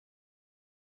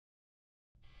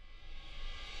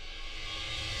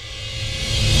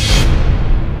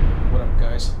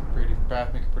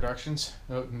PathmakerProductions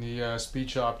out in the speed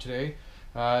shop today.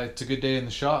 It's a good day in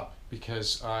the shop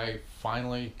because I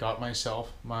finally got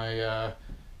myself my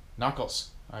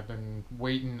Knuckles. I've been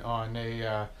waiting on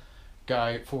a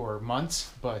guy for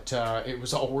months, but it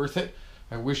was all worth it.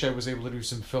 I wish I was able to do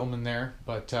some filming there,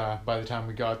 but by the time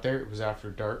we got there, it was after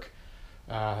dark.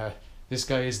 This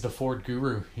guy is the Ford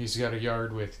guru. He's got a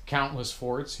yard with countless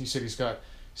Fords. He said he's got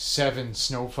 7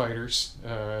 snow fighters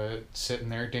sitting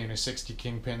there, Dana60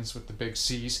 Kingpins with the big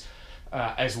C's,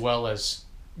 as well as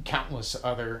countless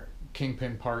other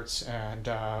Kingpin parts and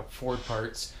Ford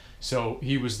parts. So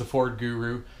he was the Ford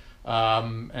guru,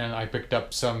 and I picked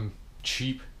up some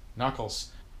cheap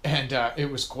Knuckles. And it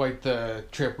was quite the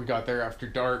trip. We got there after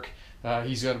dark.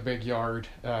 He's got a big yard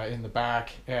in the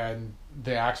back, and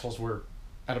the axles were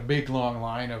at a big long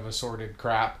line of assorted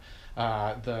crap.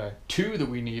 The 2 that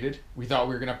we needed, we thought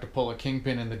we were gonna have to pull a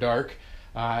Kingpin in the dark.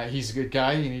 He's a good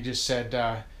guy, and he just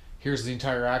said, here's the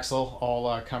entire axle,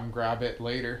 I'll come grab it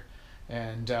later,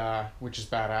 and which is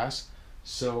badass.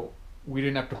 So we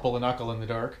didn't have to pull a knuckle in the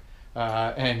dark,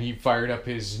 and he fired up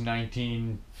his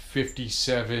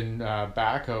 1957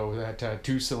 backhoe, that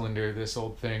 2-cylinder, this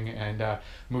old thing, and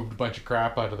moved a bunch of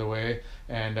crap out of the way,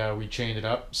 and we chained it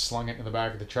up, slung it in the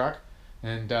back of the truck,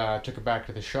 and took it back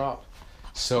to the shop.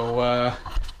 So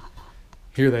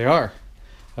here they are.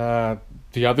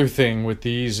 The other thing with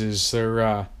these is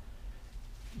they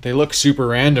look super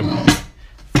random.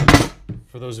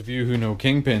 For those of you who know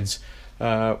Kingpins,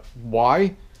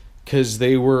 why? Because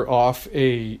they were off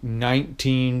a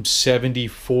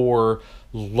 1974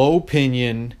 low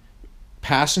pinion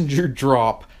passenger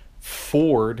drop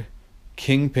Ford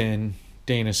Kingpin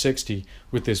Dana60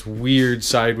 with this weird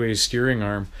sideways steering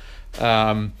arm.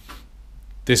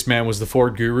 This man was the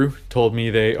Ford guru, told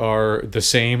me they are the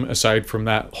same aside from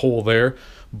that hole there,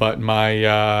 but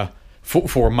my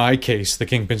for my case the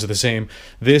Kingpins are the same.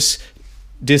 This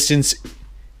distance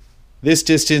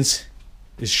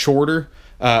is shorter,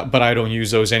 but I don't use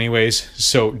those anyways,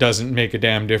 so it doesn't make a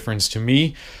damn difference to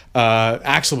me.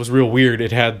 Axle was real weird.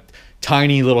 It had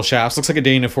tiny little shafts, looks like a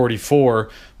Dana 44,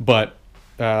 but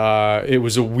it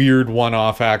was a weird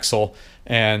one-off axle,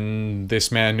 and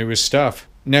this man knew his stuff.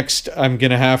 Next, I'm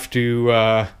gonna have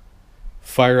to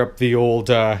fire up the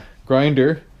old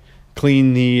grinder,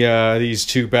 clean these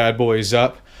 2 bad boys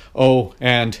up. Oh,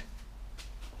 and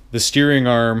the steering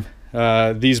arm,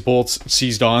 these bolts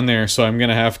seized on there, so I'm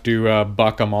gonna have to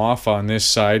buck them off on this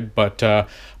side, but I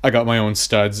got my own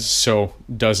studs, so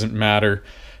doesn't matter.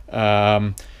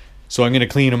 So I'm gonna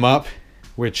clean them up,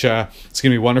 which it's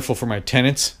gonna be wonderful for my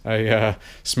tenants. I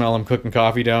smell them cooking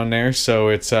coffee down there, so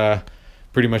it's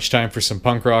pretty much time for some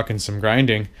punk rock and some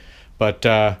grinding. But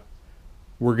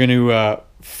we're going to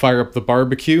fire up the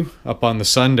barbecue up on the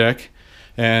sun deck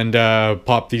and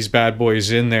pop these bad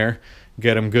boys in there,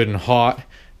 get them good and hot.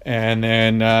 And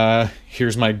then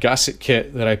here's my gusset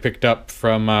kit that I picked up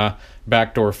from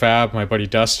Backdoor Fab, my buddy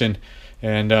Dustin.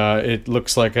 And it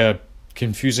looks like a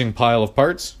confusing pile of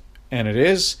parts, and it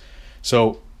is.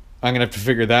 So I'm going to have to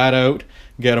figure that out,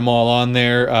 get them all on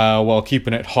there while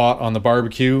keeping it hot on the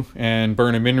barbecue and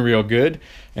burn them in real good.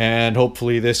 And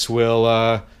hopefully this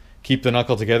will keep the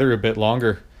knuckle together a bit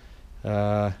longer.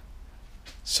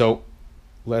 So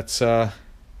let's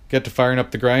get to firing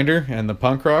up the grinder and the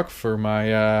punk rock for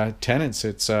my tenants.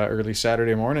 It's early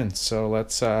Saturday morning, so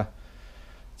let's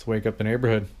wake up the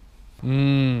neighborhood.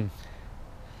 Gotta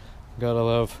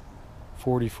love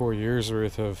 44 years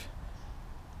worth of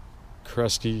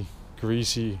crusty,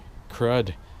 greasy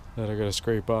crud that I gotta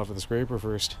scrape off with the scraper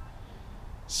first.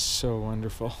 So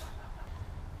wonderful.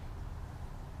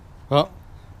 Well,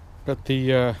 got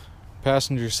the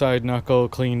passenger side knuckle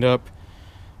cleaned up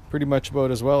pretty much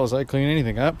about as well as I clean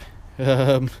anything up.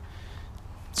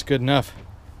 It's good enough.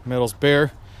 Metal's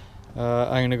bare.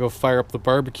 I'm gonna go fire up the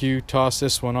barbecue, toss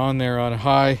this one on there on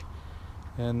high,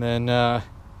 and then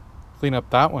clean up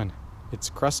that one. It's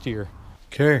crustier.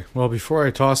 Okay, well, before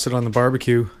I toss it on the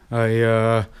barbecue,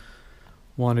 I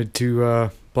wanted to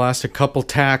blast a couple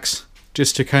tacks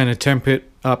just to kind of temp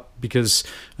it up, because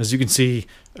as you can see,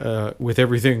 with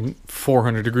everything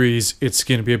 400 degrees, it's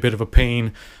going to be a bit of a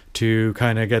pain to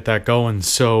kind of get that going.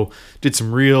 So did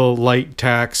some real light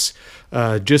tacks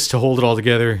just to hold it all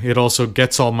together. It also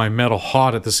gets all my metal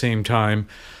hot at the same time.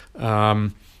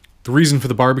 The reason for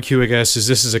the barbecue, I guess, is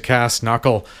this is a cast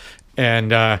knuckle,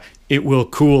 and it will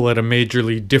cool at a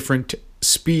majorly different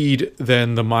speed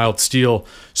than the mild steel.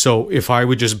 So if I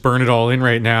would just burn it all in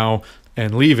right now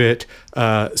and leave it,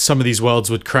 some of these welds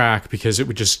would crack because it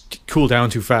would just cool down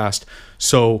too fast.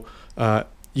 So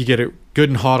you get it good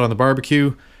and hot on the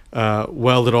barbecue,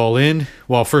 weld it all in.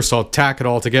 Well, first I'll tack it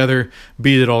all together,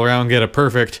 beat it all around, get it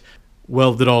perfect,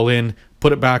 weld it all in,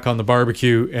 put it back on the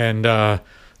barbecue, and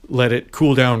let it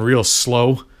cool down real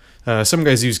slow. Some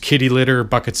guys use kitty litter,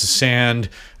 buckets of sand,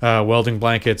 welding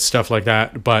blankets, stuff like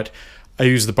that, but I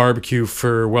use the barbecue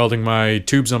for welding my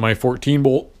tubes on my 14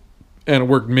 bolt, and it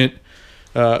worked mint.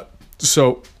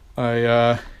 So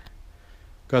I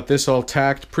got this all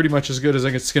tacked pretty much as good as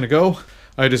it's gonna go.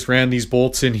 I just ran these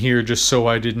bolts in here just so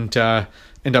I didn't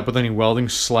end up with any welding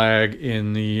slag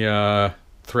in the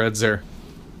threads there.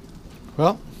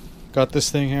 Well, got this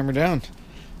thing hammered down.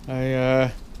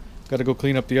 I got to go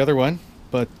clean up the other one,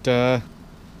 but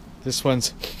this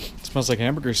one's smells like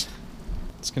hamburgers.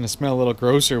 It's gonna smell a little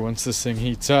grosser once this thing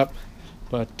heats up,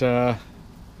 but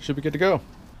should be good to go.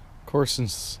 Of course,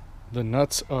 since the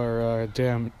nuts are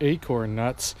damn acorn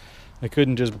nuts, I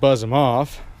couldn't just buzz them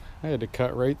off. I had to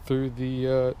cut right through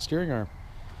the steering arm.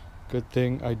 Good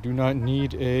thing I do not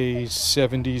need a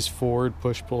 70s Ford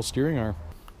push-pull steering arm.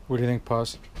 What do you think,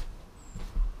 Paz?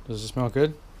 Does it smell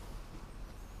good?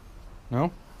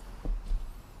 No?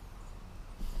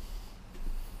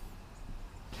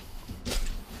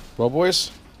 Well, boys,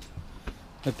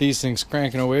 got these things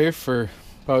cranking away for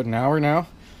about an hour now.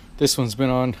 This one's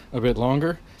been on a bit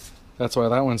longer. That's why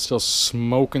that one's still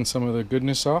smoking some of the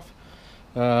goodness off.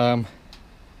 I'm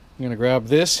gonna grab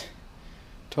this,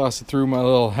 toss it through my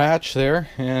little hatch there,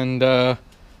 and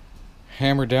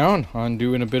hammer down on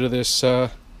doing a bit of this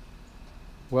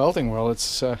welding while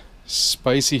it's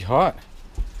spicy hot.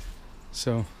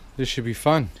 So this should be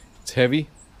fun. It's heavy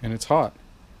and it's hot.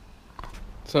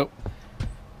 So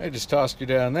I just tossed you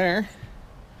down there,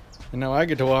 and now I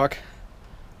get to walk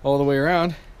all the way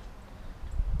around,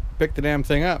 pick the damn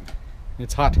thing up.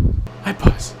 It's hot. Hi,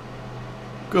 Buzz.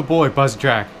 Good boy, Buzz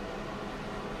Track.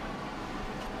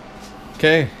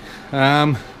 Okay,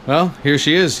 well, here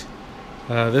she is.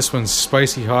 This one's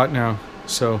spicy hot now,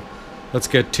 so let's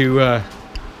get to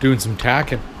doing some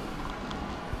tacking.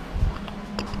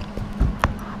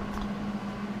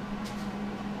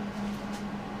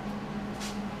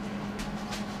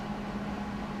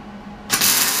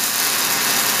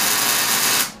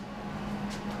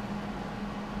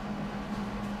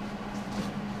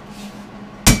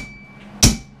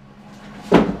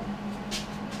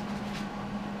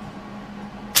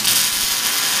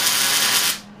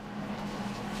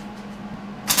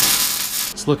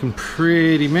 It's looking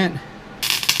pretty mint.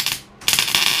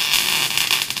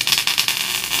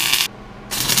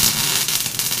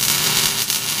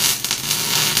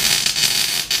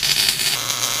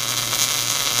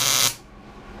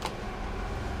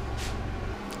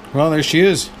 Well, there she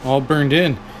is, all burned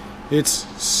in. It's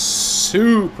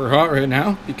super hot right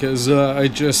now because I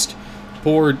just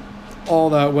poured all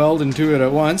that weld into it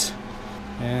at once.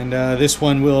 And this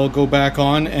one will go back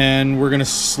on, and we're gonna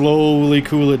slowly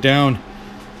cool it down.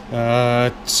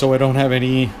 So I don't have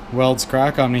any welds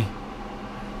crack on me.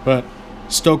 But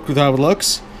stoked with how it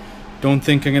looks. Don't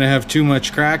think I'm gonna have too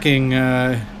much cracking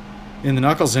in the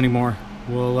knuckles anymore.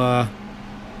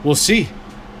 We'll see.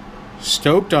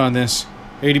 Stoked on this.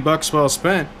 80 bucks well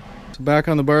spent. So back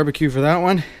on the barbecue for that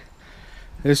one.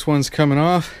 This one's coming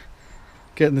off,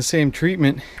 getting the same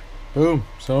treatment. Boom.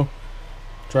 So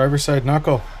driver's side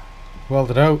knuckle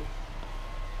welded out.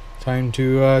 Time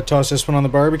to toss this one on the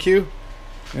barbecue.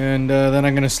 And then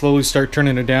I'm going to slowly start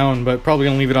turning it down, but probably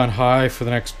going to leave it on high for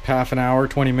the next half an hour,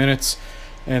 20 minutes.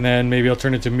 And then maybe I'll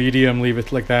turn it to medium, leave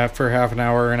it like that for half an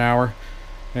hour,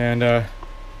 and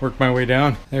work my way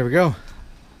down. There we go.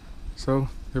 So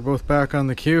they're both back on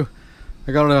the queue.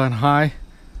 I got it on high.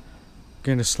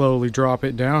 Going to slowly drop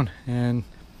it down. And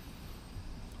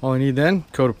all I need then,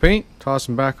 coat of paint, toss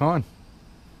them back on.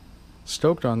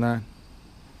 Stoked on that.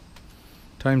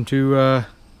 Time to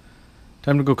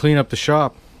go clean up the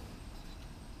shop.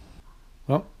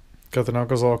 Well, got the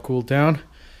knuckles all cooled down,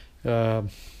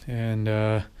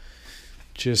 and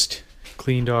just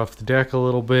cleaned off the deck a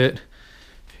little bit.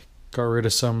 Got rid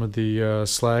of some of the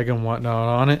slag and whatnot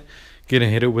on it. Gonna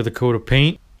hit it with a coat of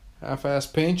paint. Half-ass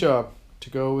paint job to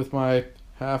go with my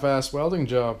half-ass welding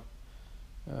job.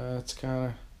 It's kind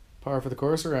of par for the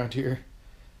course around here.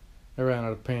 I ran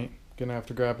out of paint. Gonna have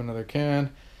to grab another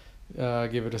can,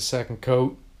 give it a second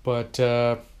coat. But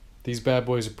these bad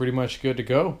boys are pretty much good to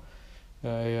go.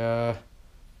 I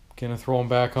gonna throw them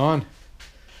back on.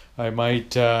 I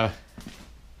might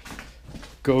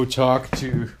go talk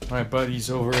to my buddies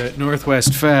over at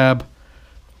Northwest Fab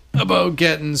about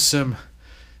getting some.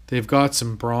 They've got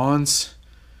some bronze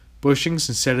bushings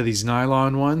instead of these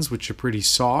nylon ones, which are pretty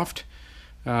soft.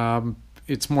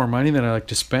 It's more money than I like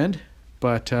to spend,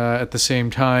 but at the same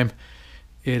time,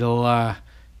 it'll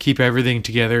keep everything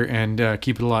together and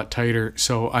keep it a lot tighter.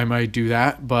 So I might do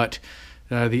that, but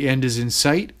the end is in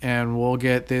sight, and we'll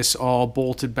get this all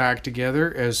bolted back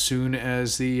together as soon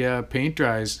as the paint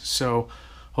dries. So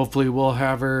hopefully we'll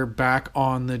have her back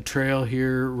on the trail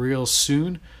here real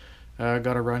soon.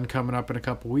 Got a run coming up in a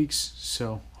couple weeks,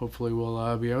 so hopefully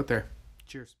we'll be out there.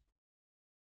 Cheers.